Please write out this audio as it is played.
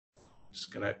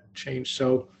Just going to change.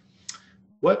 So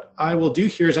what I will do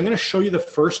here is I'm going to show you the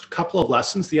first couple of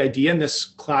lessons. The idea in this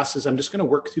class is I'm just going to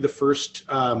work through the first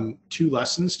 2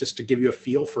 lessons just to give you a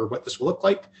feel for what this will look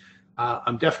like.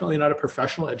 I'm definitely not a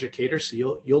professional educator,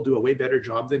 so you'll do a way better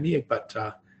job than me, but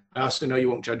I also know you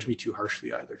won't judge me too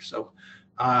harshly either. So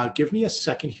give me a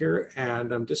second here,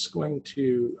 and I'm just going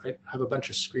to, I have a bunch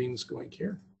of screens going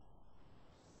here.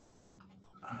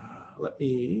 Let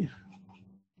me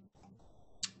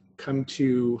come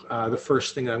to the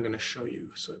first thing I'm going to show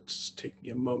you. So it's taking me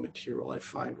a moment here while I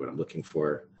find what I'm looking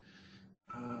for.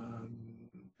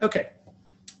 Okay.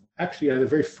 Actually, the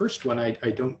very first one, I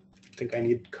don't think I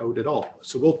need code at all.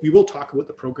 So we will talk about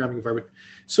the programming environment.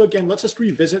 So again, let's just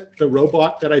revisit the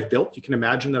robot that I've built. You can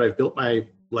imagine that I've built my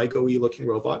Lego-y looking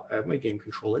robot. I have my game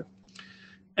controller.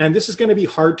 And this is going to be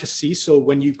hard to see. So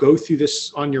when you go through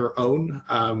this on your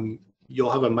own, you'll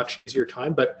have a much easier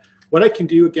time. But what I can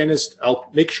do again is I'll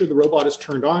make sure the robot is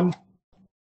turned on.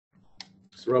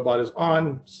 So the robot is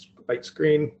on, white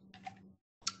screen.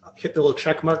 I'll hit the little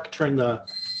check mark, turn the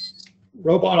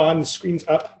robot on, the screen's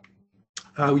up.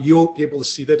 You won't be able to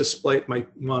see the display. My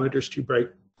monitor's too bright.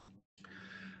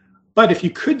 But if you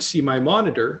could see my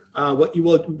monitor, what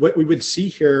we would see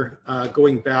here,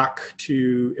 going back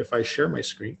to if I share my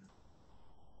screen,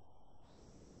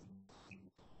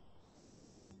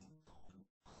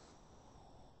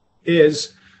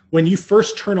 is when you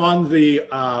first turn on the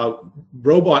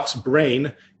robot's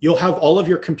brain, you'll have all of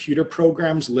your computer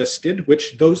programs listed,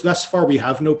 which thus far we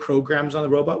have no programs on the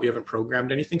robot. We haven't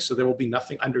programmed anything, so there will be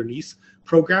nothing underneath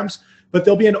programs. But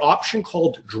there'll be an option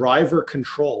called driver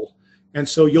control. And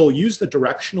so you'll use the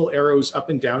directional arrows up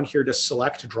and down here to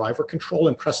select driver control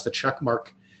and press the check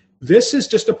mark. This is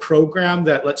just a program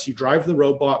that lets you drive the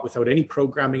robot without any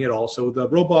programming at all. So the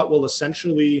robot will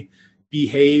essentially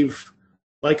behave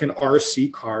like an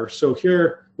RC car. So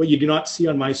here, what you do not see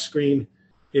on my screen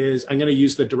is I'm going to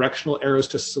use the directional arrows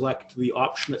to select the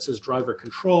option that says driver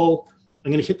control.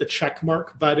 I'm going to hit the check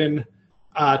mark button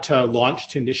to launch,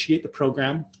 to initiate the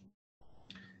program.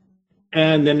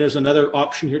 And then there's another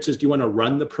option here. It says, do you want to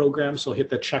run the program? So I'll hit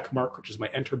the check mark, which is my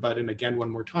enter button, again, one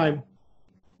more time.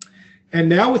 And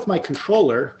now with my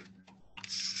controller,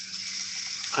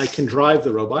 I can drive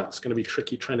the robot. It's going to be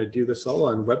tricky trying to do this all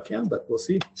on webcam, but we'll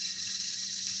see.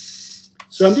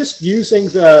 So I'm just using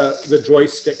the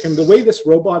joystick, and the way this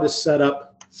robot is set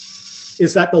up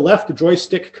is that the left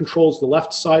joystick controls the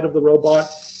left side of the robot,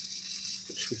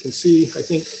 which we can see, I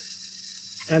think,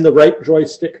 and the right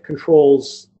joystick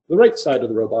controls the right side of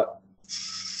the robot.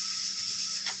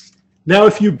 Now,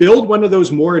 if you build one of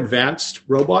those more advanced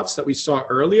robots that we saw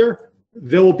earlier,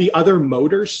 there will be other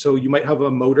motors. So you might have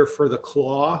a motor for the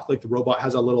claw, like the robot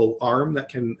has a little arm that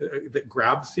can that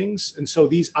grab things. And so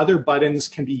these other buttons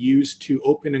can be used to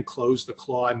open and close the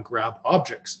claw and grab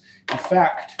objects. In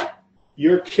fact,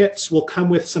 your kits will come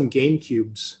with some game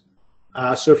cubes.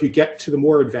 So if you get to the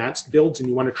more advanced builds and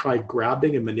you want to try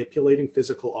grabbing and manipulating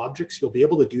physical objects, you'll be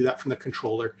able to do that from the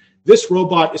controller. This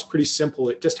robot is pretty simple.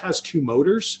 It just has 2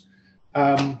 motors.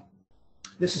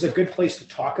 This is a good place to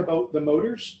talk about the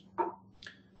motors.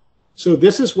 So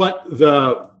this is what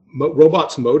the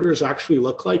robot's motors actually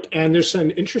look like. And there's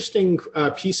an interesting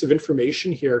piece of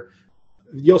information here.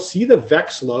 You'll see the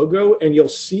VEX logo, and you'll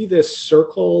see this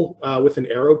circle with an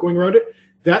arrow going around it.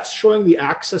 That's showing the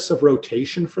axis of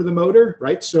rotation for the motor,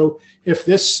 right? So if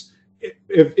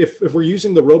we're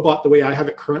using the robot the way I have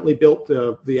it currently built,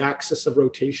 the axis of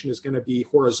rotation is going to be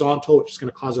horizontal, which is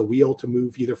going to cause a wheel to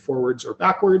move either forwards or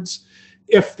backwards.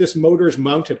 If this motor is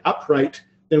mounted upright,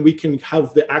 then we can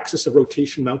have the axis of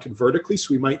rotation mounted vertically.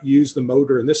 So we might use the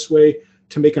motor in this way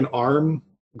to make an arm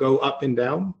go up and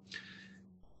down.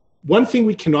 One thing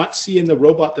we cannot see in the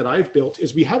robot that I've built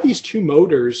is we have these 2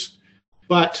 motors,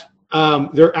 but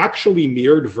they're actually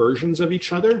mirrored versions of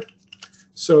each other.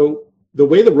 So the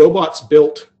way the robot's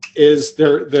built is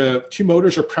the 2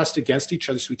 motors are pressed against each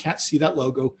other, so we can't see that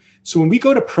logo. So when we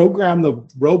go to program the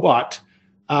robot,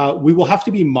 we will have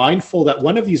to be mindful that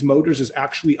one of these motors is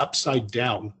actually upside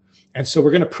down. And so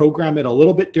we're going to program it a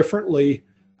little bit differently,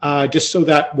 just so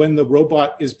that when the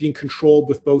robot is being controlled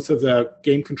with both of the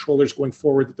game controllers going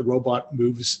forward, that the robot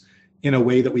moves in a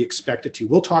way that we expect it to.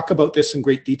 We'll talk about this in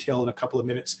great detail in a couple of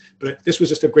minutes, but this was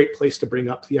just a great place to bring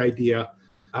up the idea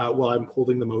while I'm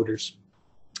holding the motors.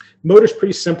 The motor's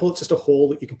pretty simple. It's just a hole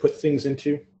that you can put things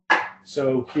into.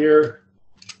 So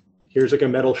here's like a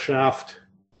metal shaft.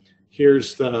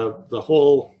 Here's the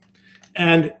hole.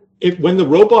 And when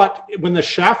the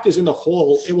shaft is in the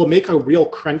hole, it will make a real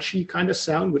crunchy kind of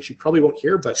sound, which you probably won't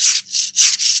hear, but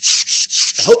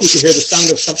I hope you can hear the sound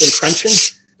of something crunching.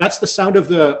 That's the sound of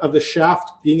the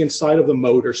shaft being inside of the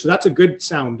motor. So that's a good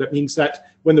sound. That means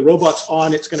that when the robot's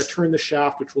on, it's going to turn the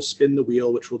shaft, which will spin the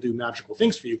wheel, which will do magical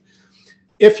things for you.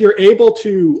 If you're able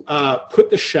to put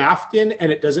the shaft in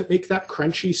and it doesn't make that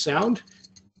crunchy sound,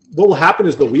 what will happen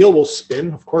is the wheel will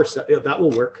spin. Of course, that will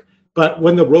work. But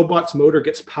when the robot's motor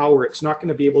gets power, it's not going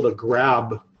to be able to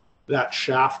grab that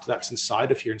shaft that's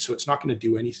inside of here. And so it's not going to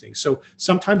do anything. So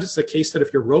sometimes it's the case that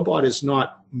if your robot is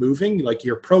not moving, like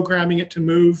you're programming it to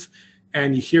move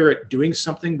and you hear it doing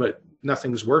something, but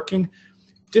nothing's working,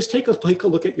 just take a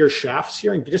look at your shafts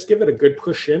here and just give it a good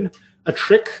push in. A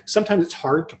trick, sometimes it's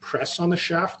hard to press on the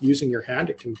shaft using your hand.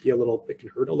 It can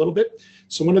hurt a little bit.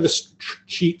 So one of the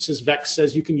cheats, as Vex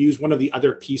says, you can use one of the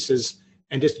other pieces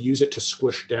and just use it to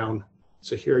squish down.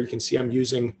 So here you can see I'm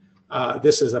using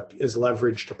this as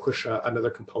leverage to push another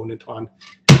component on.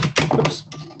 Oops.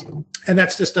 And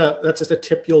that's just a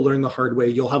tip you'll learn the hard way.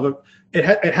 You'll have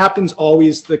it happens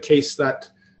always the case that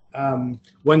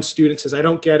one student says, I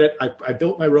don't get it. I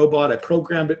built my robot, I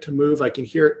programmed it to move, I can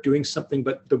hear it doing something,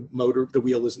 but the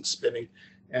wheel isn't spinning.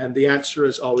 And the answer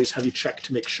is always, have you checked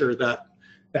to make sure that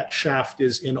that shaft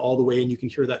is in all the way and you can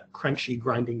hear that crunchy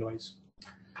grinding noise.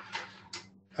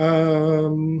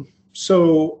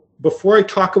 So before I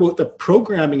talk about the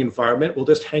programming environment, we'll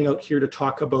just hang out here to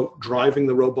talk about driving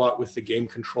the robot with the game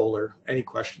controller. Any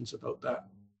questions about that?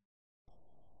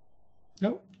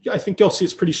 No? Yeah, I think you'll see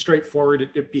it's pretty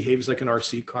straightforward. It behaves like an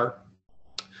RC car.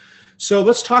 So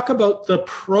let's talk about the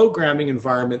programming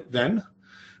environment then.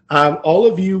 All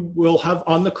of you will have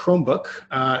on the Chromebook,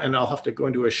 and I'll have to go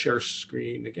into a share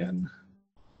screen again.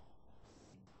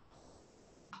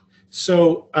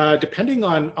 So depending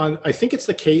on I think it's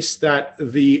the case that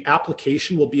the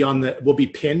application will be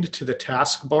pinned to the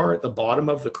taskbar at the bottom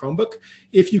of the Chromebook.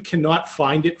 If you cannot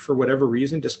find it for whatever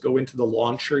reason, just go into the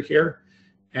launcher here.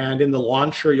 And in the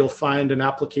launcher, you'll find an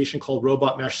application called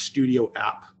Robot Mesh Studio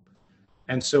App.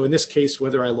 And so in this case,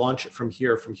 whether I launch it from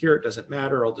here, it doesn't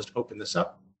matter. I'll just open this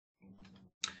up.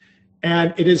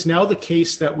 And it is now the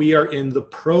case that we are in the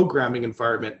programming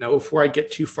environment. Now, before I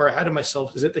get too far ahead of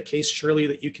myself, is it the case, Shirley,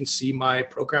 that you can see my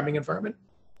programming environment?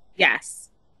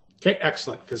 Yes. Okay,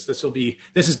 excellent, because this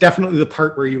is definitely the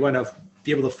part where you want to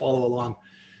be able to follow along.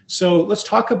 So let's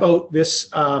talk about this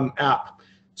app.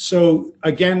 So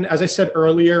again, as I said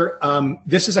earlier,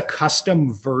 this is a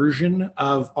custom version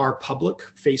of our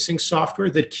public-facing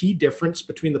software. The key difference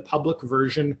between the public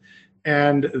version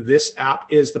and this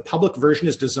app is the public version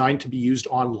is designed to be used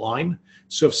online.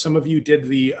 So if some of you did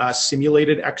the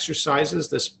simulated exercises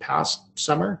this past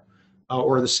summer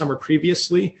or the summer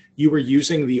previously, you were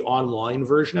using the online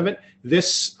version of it.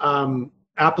 This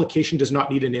application does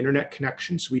not need an internet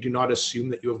connection, so we do not assume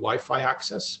that you have Wi-Fi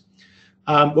access.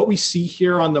 What we see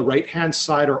here on the right-hand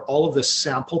side are all of the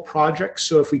sample projects.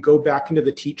 So if we go back into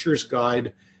the teacher's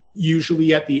guide,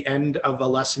 usually at the end of a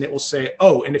lesson, it will say,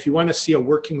 oh, and if you want to see a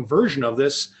working version of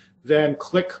this, then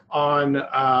click on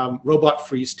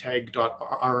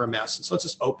robotfreezetag.rms. And so let's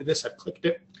just open this. I've clicked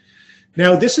it.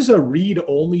 Now, this is a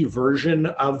read-only version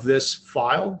of this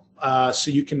file,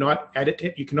 so you cannot edit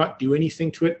it. You cannot do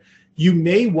anything to it. You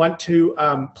may want to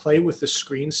play with the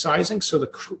screen sizing. So the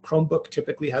Chromebook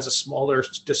typically has a smaller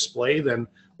display than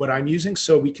what I'm using.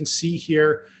 So we can see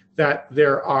here that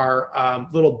there are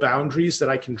little boundaries that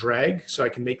I can drag. So I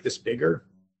can make this bigger.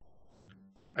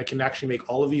 I can actually make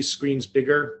all of these screens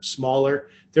bigger, smaller.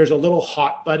 There's a little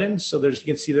hot button. So you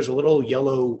can see there's a little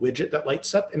yellow widget that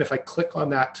lights up. And if I click on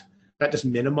that, that just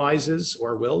minimizes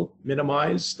or will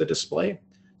minimize the display.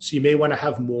 So you may want to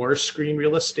have more screen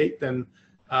real estate than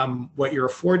what you're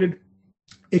afforded.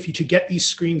 If you to get these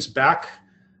screens back,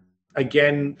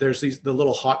 again, there's the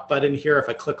little hot button here. If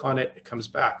I click on it, it comes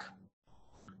back.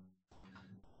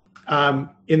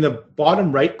 In the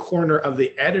bottom right corner of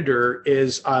the editor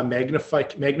is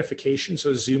magnification,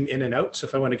 so zoom in and out. So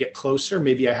if I want to get closer,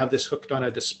 maybe I have this hooked on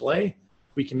a display.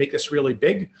 We can make this really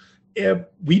big.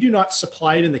 We do not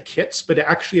supply it in the kits, but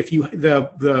actually, if you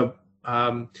the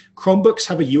Chromebooks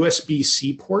have a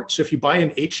USB-C port. So if you buy an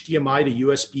HDMI to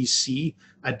USB-C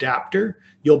adapter,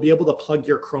 you'll be able to plug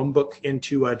your Chromebook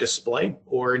into a display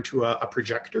or into a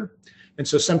projector. And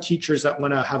so some teachers that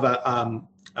want to have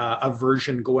a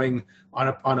version going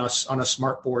on a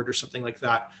smart board or something like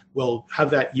that will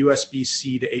have that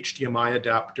USB-C to HDMI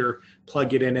adapter,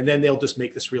 plug it in, and then they'll just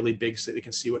make this really big so they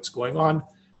can see what's going on.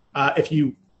 If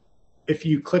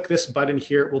you click this button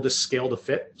here, it will just scale to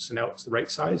fit. So now it's the right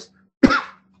size.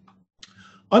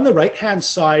 On the right-hand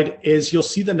side you'll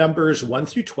see the numbers 1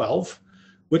 through 12,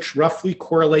 which roughly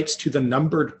correlates to the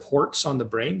numbered ports on the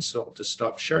brain. So I'll just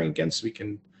stop sharing again so we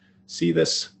can see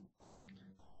this.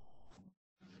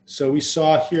 So we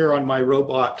saw here on my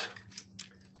robot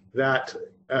that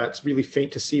it's really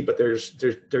faint to see, but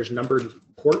there's numbered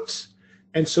ports.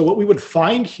 And so what we would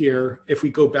find here, if we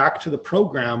go back to the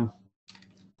programming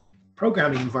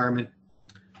environment,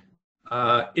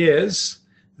 is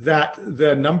that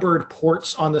the numbered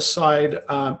ports on the side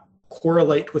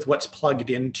correlate with what's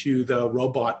plugged into the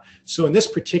robot. So in this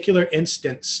particular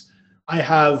instance, I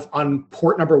have on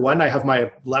port number 1, I have my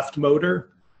left motor.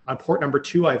 On port number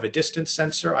 2, I have a distance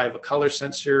sensor, I have a color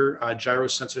sensor, a gyro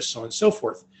sensor, so on and so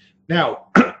forth. Now,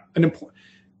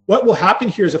 what will happen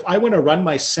here is if I want to run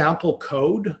my sample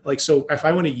code, like so if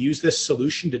I want to use this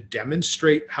solution to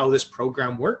demonstrate how this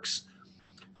program works,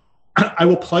 I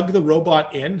will plug the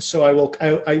robot in. So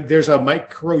there's a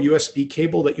micro USB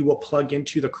cable that you will plug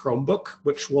into the Chromebook,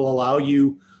 which will allow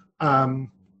you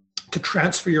to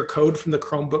transfer your code from the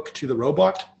Chromebook to the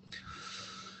robot.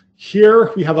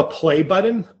 Here we have a play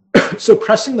button. So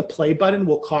pressing the play button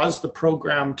will cause the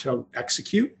program to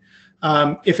execute.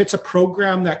 If it's a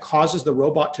program that causes the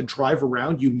robot to drive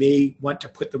around, you may want to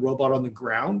put the robot on the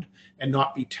ground and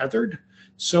not be tethered.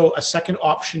 So a second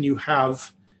option you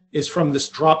have is from this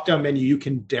drop-down menu, you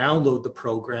can download the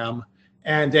program.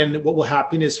 And then what will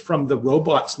happen is from the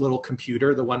robot's little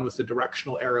computer, the one with the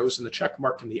directional arrows and the check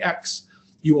mark and the X,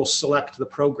 you will select the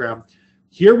program.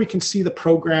 Here we can see the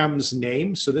program's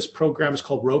name. So this program is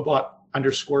called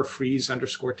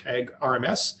robot_freeze_tag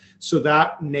RMS. So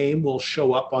that name will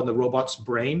show up on the robot's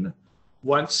brain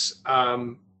once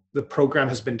the program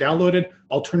has been downloaded.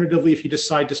 Alternatively, if you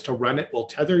decide just to run it while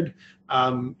tethered,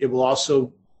 it will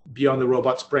also be on the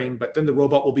robot's brain, but then the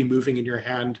robot will be moving in your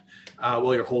hand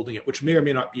while you're holding it, which may or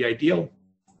may not be ideal.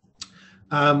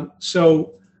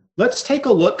 So let's take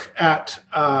a look at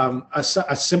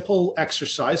a simple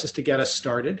exercise just to get us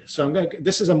started. So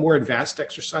this is a more advanced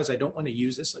exercise. I don't want to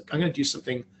use this. I'm going to do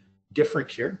something different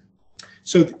here.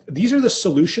 So these are the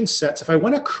solution sets. If I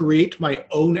want to create my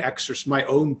own exercise, my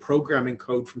own programming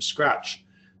code from scratch,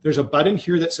 there's a button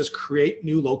here that says Create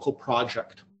New Local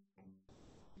Project.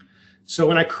 So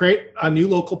when I create a new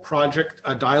local project,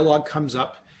 a dialog comes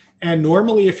up. And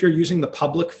normally, if you're using the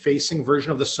public-facing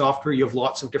version of the software, you have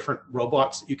lots of different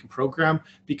robots that you can program.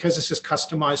 Because this is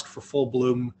customized for full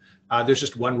bloom, there's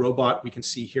just one robot. We can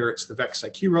see here it's the VEX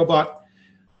IQ robot.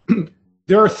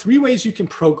 There are 3 ways you can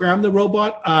program the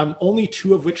robot, only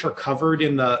 2 of which are covered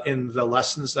in the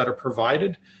lessons that are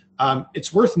provided.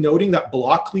 It's worth noting that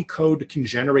Blockly code can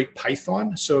generate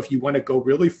Python. So if you want to go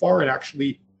really far and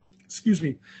actually,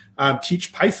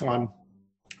 teach Python,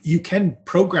 you can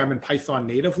program in Python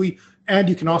natively, and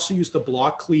you can also use the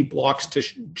Blockly blocks to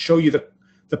show you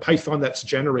the Python that's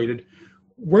generated.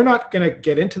 We're not going to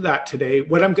get into that today.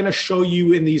 What I'm going to show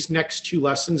you in these next 2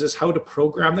 lessons is how to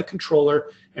program the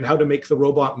controller and how to make the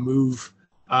robot move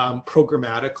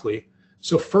programmatically.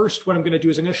 So first, what I'm going to do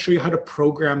is I'm going to show you how to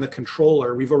program the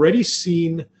controller. We've already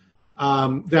seen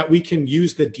that we can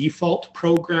use the default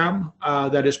program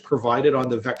that is provided on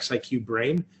the VEX IQ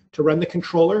brain to run the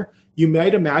controller. You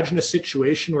might imagine a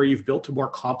situation where you've built a more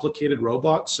complicated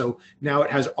robot. So now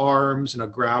it has arms and a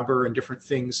grabber and different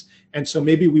things. And so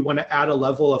maybe we want to add a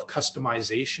level of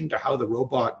customization to how the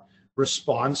robot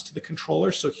responds to the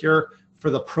controller. So here for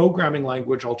the programming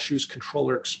language, I'll choose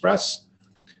Controller Express.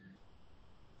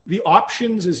 The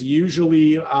options is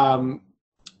usually,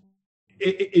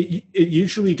 it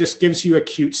usually just gives you a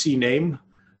cutesy name.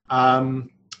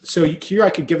 So here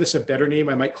I could give this a better name.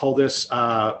 I might call this,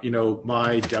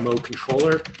 my demo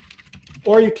controller.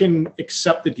 Or you can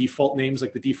accept the default names.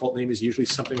 Like the default name is usually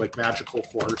something like Magical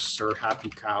Horse or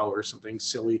Happy Cow or something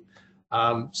silly.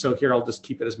 So here I'll just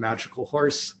keep it as Magical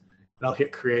Horse, and I'll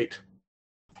hit Create.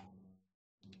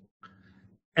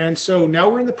 And so now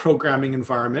we're in the programming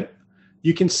environment.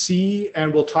 You can see,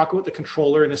 and we'll talk about the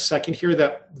controller in a second here,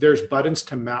 that there's buttons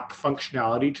to map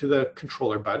functionality to the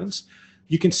controller buttons.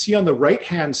 You can see on the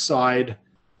right-hand side,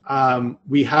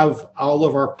 we have all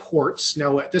of our ports.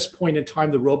 Now, at this point in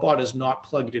time, the robot is not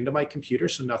plugged into my computer,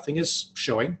 so nothing is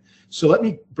showing. So let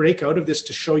me break out of this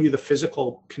to show you the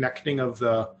physical connecting of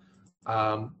the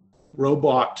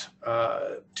robot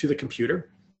to the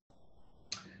computer.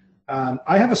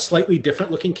 I have a slightly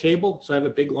different looking cable. So I have a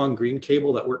big, long green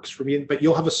cable that works for me, but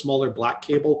you'll have a smaller black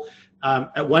cable.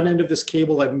 At one end of this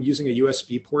cable, I'm using a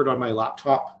USB port on my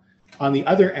laptop. On the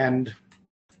other end,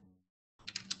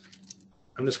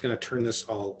 I'm just going to turn this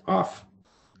all off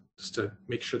just to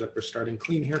make sure that we're starting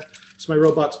clean here. So my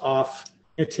robot's off.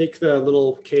 I'm going to take the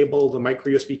little cable, the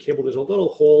micro USB cable. There's a little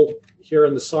hole here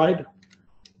on the side,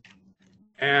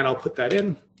 and I'll put that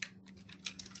in.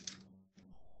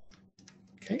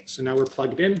 Okay, so now we're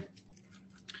plugged in.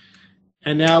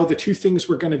 And now the two things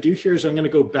we're going to do here is I'm going to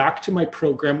go back to my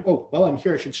program. Oh, while I'm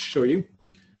here, I should show you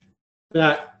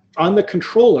that on the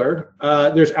controller,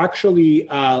 there's actually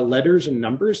letters and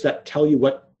numbers that tell you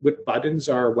what buttons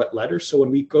are what letters. So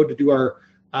when we go to do our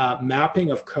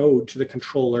mapping of code to the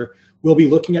controller, we'll be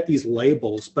looking at these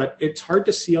labels, but it's hard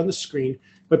to see on the screen.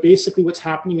 But basically what's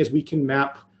happening is we can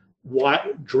map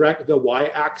direct the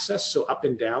y-axis, so up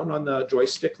and down on the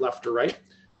joystick, left or right.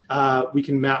 We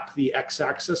can map the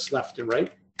x-axis, left and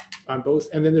right, on both,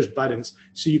 and then there's buttons.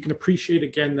 So you can appreciate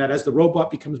again that as the robot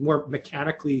becomes more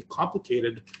mechanically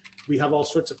complicated, we have all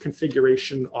sorts of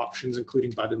configuration options,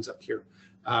 including buttons up here.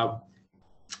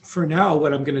 For now,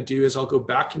 what I'm going to do is I'll go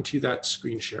back into that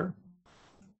screen share.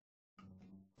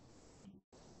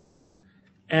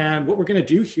 And what we're going to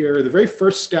do here, the very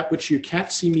first step, which you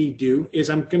can't see me do, is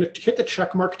I'm going to hit the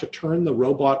check mark to turn the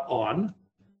robot on.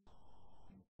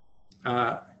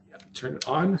 Turn it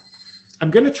on. I'm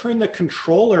going to turn the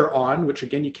controller on, which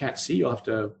again, you can't see. You'll have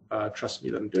to trust me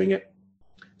that I'm doing it.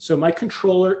 So my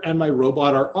controller and my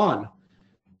robot are on.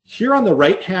 Here on the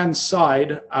right-hand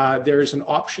side, there's an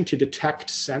option to detect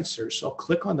sensors. So I'll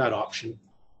click on that option.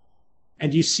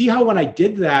 And you see how when I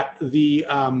did that, the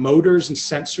motors and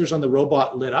sensors on the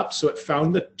robot lit up. So it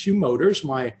found the two motors,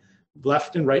 my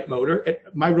left and right motor.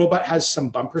 My robot has some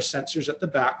bumper sensors at the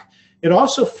back. It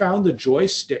also found the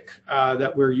joystick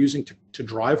that we're using to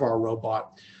drive our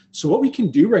robot. So what we can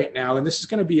do right now, and this is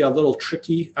going to be a little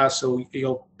tricky, so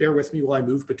you'll bear with me while I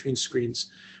move between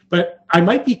screens, but I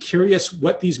might be curious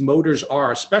what these motors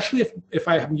are, especially if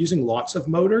I am using lots of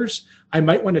motors. I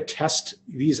might want to test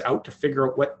these out to figure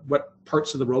out what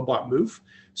parts of the robot move.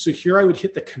 So here I would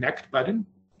hit the connect button.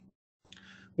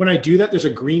 When I do that, there's a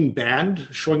green band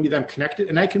showing me that I'm connected,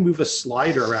 and I can move a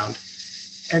slider around.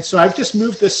 And so I've just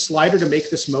moved this slider to make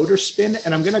this motor spin,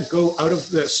 and I'm going to go out of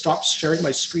the stop sharing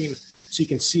my screen so you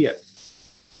can see it.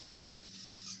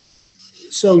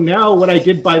 So now what I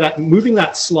did by moving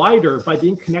that slider, by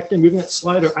being connected and moving that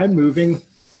slider, I'm moving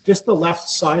just the left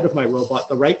side of my robot.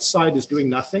 The right side is doing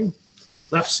nothing.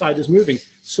 Left side is moving.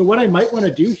 So what I might want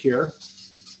to do here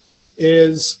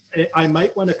is I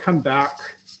might want to come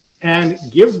back and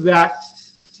give that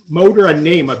motor a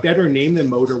name, a better name than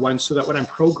motor one, so that when I'm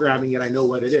programming it, I know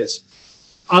what it is.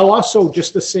 I'll also,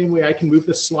 just the same way, I can move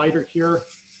the slider here.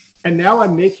 And now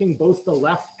I'm making both the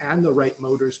left and the right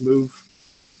motors move.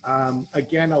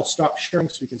 Again, I'll stop sharing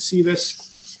so we can see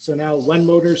this. So now one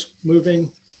motor's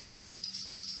moving.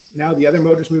 Now the other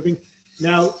motor's moving.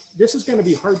 Now this is going to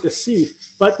be hard to see,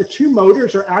 but the two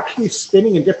motors are actually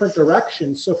spinning in different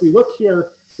directions. So if we look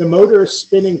here, the motor is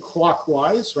spinning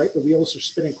clockwise, right? The wheels are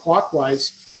spinning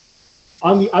clockwise.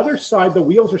 On the other side, the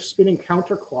wheels are spinning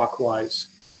counterclockwise.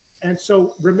 And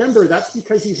so remember, that's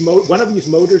because one of these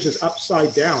motors is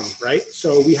upside down, right?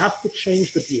 So we have to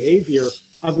change the behavior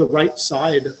of the right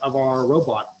side of our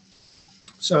robot.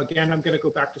 So again, I'm going to go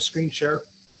back to screen share.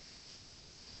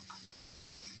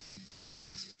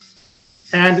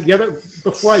 And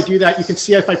before I do that, you can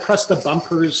see if I press the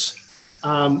bumpers,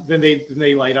 then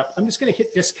they light up. I'm just going to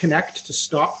hit disconnect to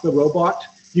stop the robot.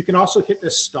 You can also hit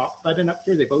this stop button up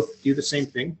here. They both do the same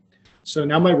thing. So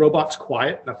now my robot's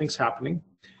quiet, nothing's happening.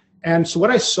 And so what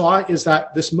I saw is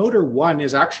that this motor 1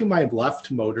 is actually my left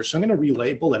motor. So I'm going to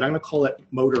relabel it. I'm going to call it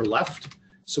motor left.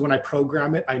 So when I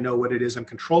program it, I know what it is I'm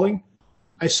controlling.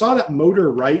 I saw that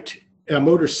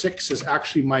motor 6 is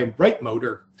actually my right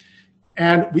motor.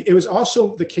 And it was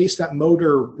also the case that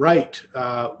motor right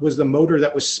was the motor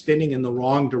that was spinning in the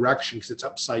wrong direction because it's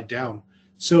upside down.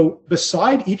 So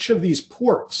beside each of these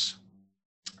ports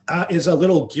is a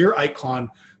little gear icon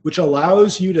which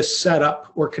allows you to set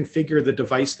up or configure the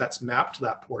device that's mapped to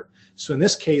that port. So in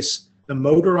this case, the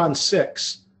motor on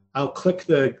 6, I'll click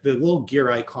the little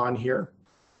gear icon here.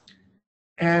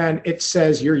 And it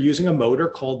says you're using a motor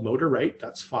called motor right,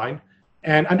 that's fine.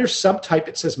 And under subtype,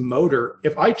 it says motor.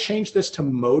 If I change this to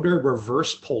motor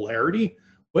reverse polarity,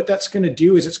 what that's going to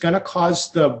do is it's going to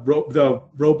cause the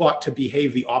robot to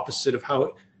behave the opposite of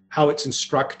how it's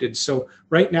instructed. So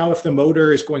right now, if the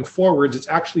motor is going forwards, it's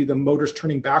actually the motor's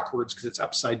turning backwards because it's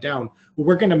upside down. What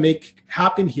we're going to make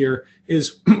happen here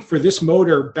is for this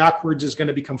motor, backwards is going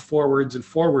to become forwards and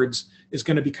forwards is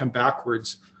going to become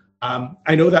backwards.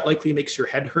 I know that likely makes your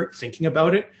head hurt thinking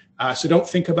about it. So don't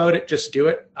think about it, just do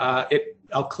it.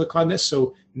 I'll click on this.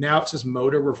 So now it says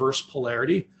motor reverse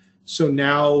polarity. So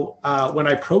now when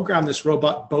I program this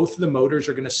robot, both of the motors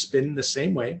are going to spin the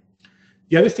same way.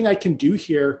 The other thing I can do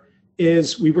here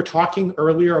is we were talking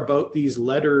earlier about these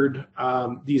lettered,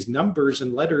 these numbers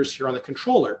and letters here on the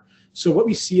controller. So what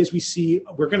we see is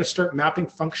we're going to start mapping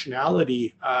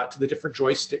functionality to the different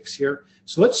joysticks here.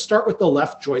 So let's start with the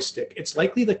left joystick. It's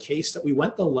likely the case that we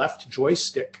want the left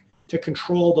joystick to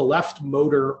control the left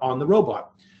motor on the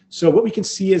robot. So what we can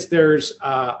see is there's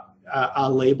a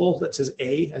label that says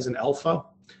A as an alpha.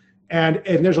 And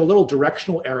there's a little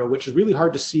directional arrow, which is really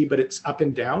hard to see, but it's up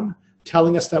and down,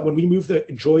 telling us that when we move the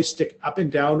joystick up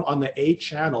and down on the A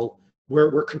channel,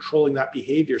 we're controlling that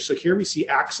behavior. So here we see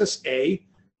axis A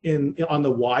on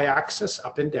the y-axis,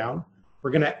 up and down.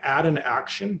 We're going to add an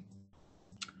action.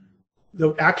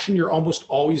 The action you're almost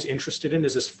always interested in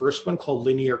is this first one called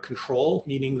linear control,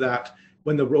 meaning that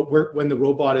when the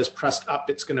robot is pressed up,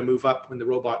 it's going to move up. When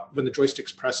the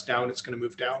joystick's pressed down, it's going to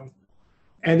move down.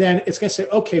 And then it's going to say,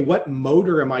 okay, what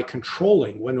motor am I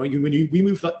controlling? When we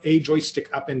move the A joystick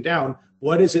up and down,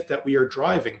 what is it that we are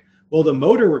driving? Well, the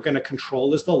motor we're going to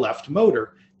control is the left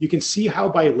motor. You can see how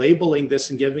by labeling this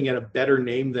and giving it a better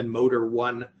name than motor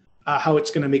 1, how it's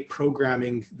going to make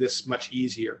programming this much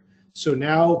easier. So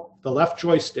now the left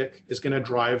joystick is going to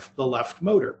drive the left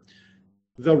motor.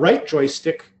 The right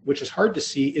joystick, which is hard to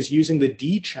see, is using the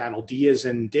D channel. D as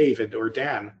in David or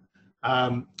Dan.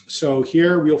 So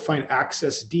here we'll find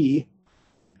axis D,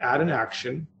 add an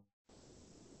action,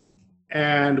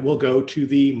 and we'll go to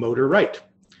the motor right.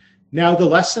 Now the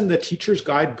lesson, the teacher's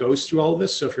guide goes through all of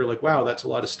this. So if you're like, wow, that's a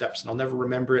lot of steps and I'll never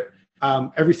remember it.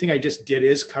 Everything I just did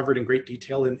is covered in great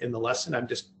detail in the lesson. I'm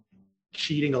just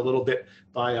cheating a little bit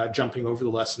by jumping over the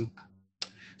lesson.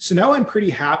 So now I'm pretty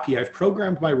happy. I've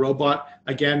programmed my robot.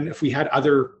 Again, if we had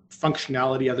other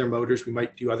functionality, other motors, we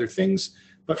might do other things.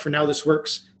 But for now, this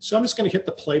works. So I'm just going to hit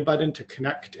the play button to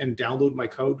connect and download my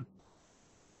code.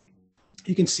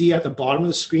 You can see at the bottom of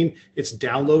the screen, it's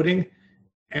downloading.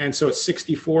 And so it's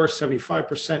 64,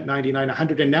 75%, 99,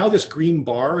 100. And now this green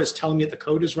bar is telling me that the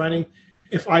code is running.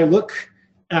 If I look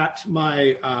at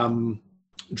my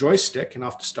joystick, and I'll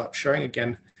have to stop sharing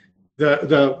again,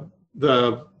 the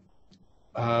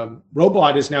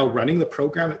robot is now running the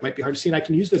program. It might be hard to see. And I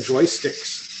can use the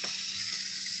joysticks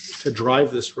to drive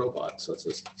this robot. So it's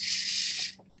this.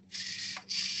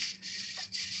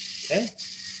 Okay.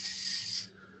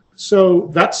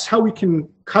 So that's how we can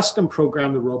custom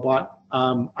program the robot.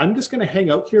 I'm just going to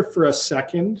hang out here for a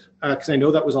second because I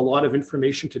know that was a lot of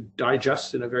information to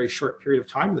digest in a very short period of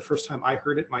time. The first time I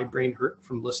heard it, my brain hurt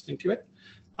from listening to it.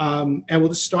 And we'll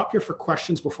just stop here for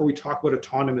questions before we talk about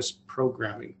autonomous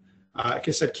programming. Like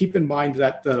I said, keep in mind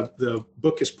that the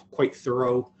book is quite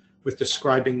thorough with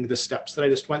describing the steps that I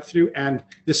just went through. And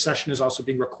this session is also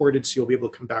being recorded, so you'll be able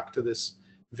to come back to this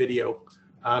video.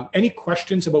 Any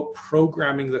questions about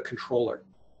programming the controller?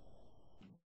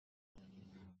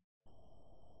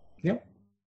 Yeah.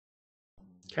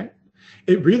 Okay.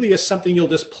 It really is something you'll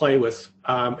just play with.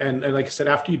 And like I said,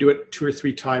 after you do it 2 or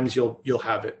 3 times, you'll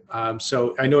have it.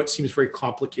 So I know it seems very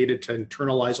complicated to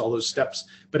internalize all those steps,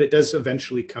 but it does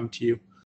eventually come to you.